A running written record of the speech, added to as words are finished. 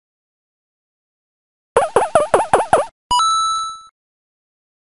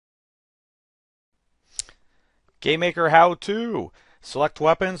Gamemaker How To. Select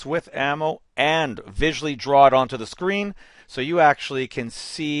weapons with ammo and visually draw it onto the screen so you actually can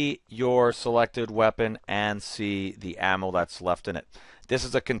see your selected weapon and see the ammo that's left in it. This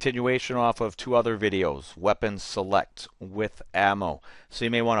is a continuation off of two other videos, Weapons Select with Ammo. So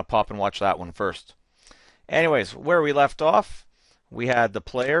you may want to pop and watch that one first. Anyways, where we left off, we had the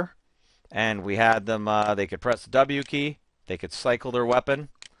player and we had them, they could press the W key, they could cycle their weapon,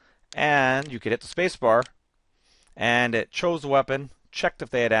 and you could hit the space bar, and it chose the weapon, checked if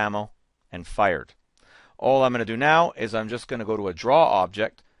they had ammo, and fired. All I'm going to do now is I'm just going to go to a draw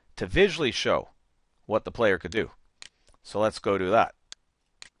object to visually show what the player could do. So let's go do that.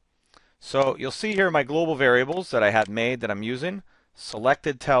 So you'll see here my global variables that I had made that I'm using.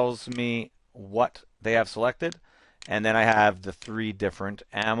 Selected tells me what they have selected, and then I have the three different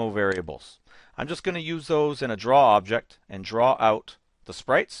ammo variables. I'm just going to use those in a draw object and draw out the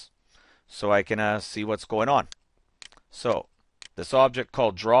sprites so I can see what's going on. So this object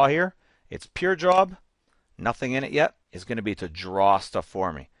called draw here, its pure job, nothing in it yet, is going to be to draw stuff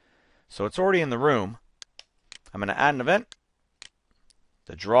for me. So it's already in the room. I'm going to add an event.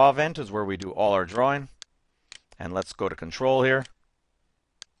 The draw event is where we do all our drawing. And let's go to control here.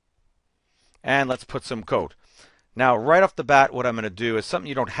 And let's put some code. Now right off the bat what I'm going to do is something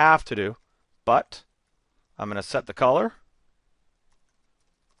you don't have to do, but I'm going to set the color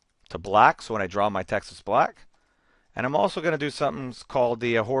to black, so when I draw my text it's black. And I'm also going to do something called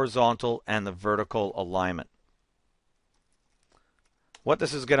the horizontal and the vertical alignment. What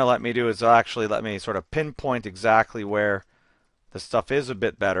this is going to let me do is actually let me sort of pinpoint exactly where the stuff is a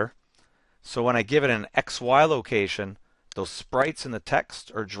bit better. So when I give it an XY location, those sprites in the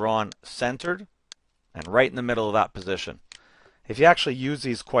text are drawn centered and right in the middle of that position. If you actually use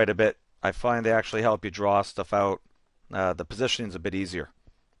these quite a bit, I find they actually help you draw stuff out. The positioning is a bit easier.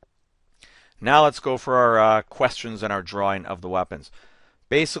 Now let's go for our questions and our drawing of the weapons.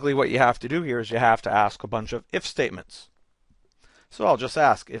 Basically what you have to do here is you have to ask a bunch of if statements. So I'll just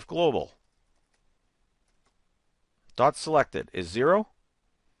ask if global dot selected is 0,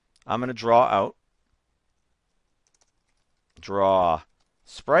 I'm going to draw out draw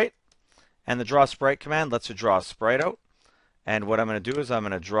sprite, and the draw sprite command lets you draw a sprite out. And what I'm going to do is I'm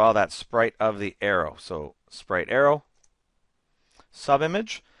going to draw that sprite of the arrow. So sprite arrow,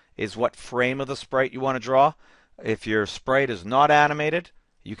 subimage is what frame of the sprite you want to draw. If your sprite is not animated,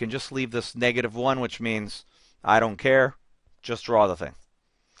 you can just leave this -1, which means I don't care, just draw the thing.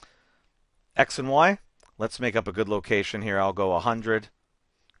 X and Y, let's make up a good location here. I'll go 100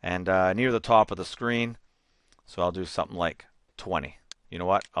 and near the top of the screen. So I'll do something like 20. You know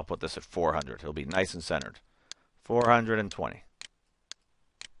what? I'll put this at 400. It'll be nice and centered. 420.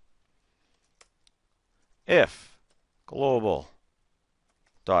 If global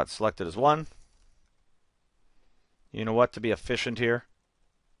dot selected as 1, you know what, to be efficient here,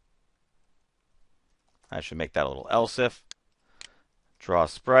 I should make that a little else if. Draw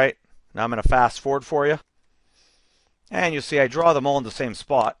sprite. Now I'm going to fast forward for you. And you see I draw them all in the same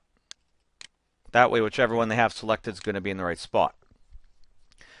spot. That way whichever one they have selected is going to be in the right spot.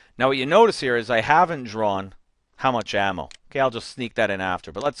 Now what you notice here is I haven't drawn how much ammo. Okay, I'll just sneak that in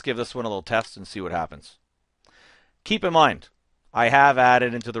after. But let's give this one a little test and see what happens. Keep in mind, I have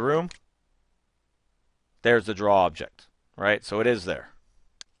added into the room. There's the draw object, right? So it is there.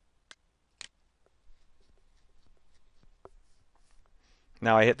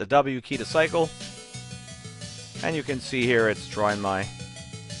 Now I hit the W key to cycle, and you can see here it's drawing my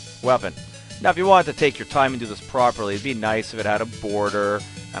weapon. Now if you wanted to take your time and do this properly, it'd be nice if it had a border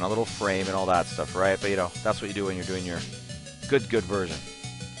and a little frame and all that stuff, right? But you know, that's what you do when you're doing your good version.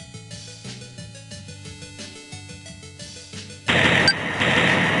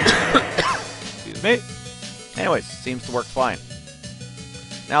 Excuse me. Anyways, seems to work fine.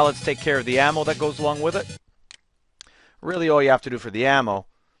 Now let's take care of the ammo that goes along with it. Really all you have to do for the ammo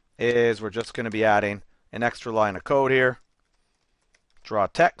is we're just going to be adding an extra line of code here. Draw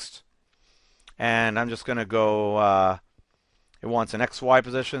text. And I'm just going to go, it wants an XY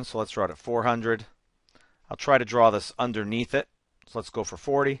position, so let's draw it at 400. I'll try to draw this underneath it. So let's go for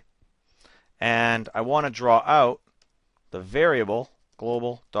 40. And I want to draw out the variable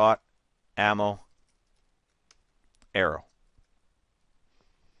global dot ammo arrow.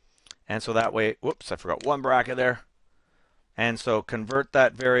 And so that way, whoops, I forgot one bracket there. And so convert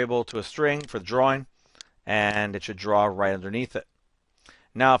that variable to a string for the drawing, and it should draw right underneath it.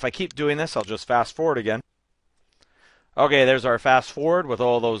 Now if I keep doing this, I'll just fast forward again. Okay, there's our fast forward with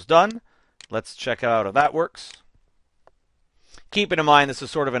all those done. Let's check out if that works. Keeping in mind this is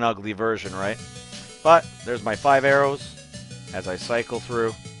sort of an ugly version, right? But there's my 5 arrows. As I cycle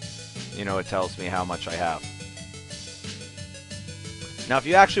through, you know, it tells me how much I have. Now, if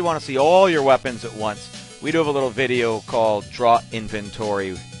you actually want to see all your weapons at once, we do have a little video called Draw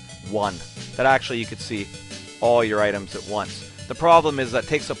Inventory 1 that actually you could see all your items at once. The problem is that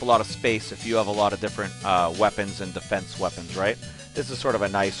takes up a lot of space if you have a lot of different weapons and defense weapons, right? This is sort of a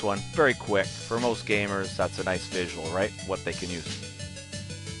nice one, very quick. For most gamers, that's a nice visual, right? What they can use.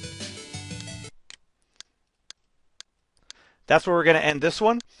 That's where we're going to end this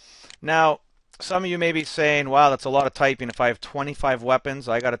one. Now, some of you may be saying, wow, that's a lot of typing. If I have 25 weapons,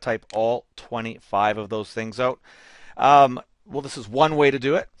 I got to type all 25 of those things out. Well, this is one way to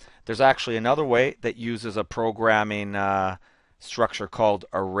do it. There's actually another way that uses a programming structure called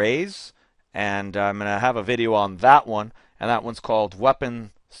arrays, and I'm going to have a video on that one, and that one's called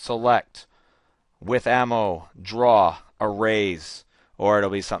Weapon Select with Ammo Draw Arrays, or it'll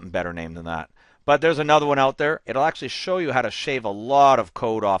be something better named than that. But there's another one out there. It'll actually show you how to shave a lot of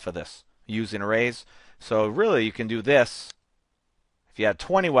code off of this using arrays. So really, you can do this. If you had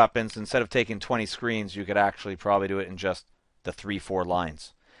 20 weapons, instead of taking 20 screens, you could actually probably do it in just the 3-4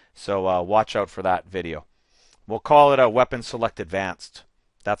 lines. So watch out for that video. We'll call it a Weapon Select Advanced.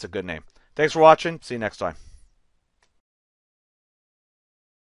 That's a good name. Thanks for watching. See you next time.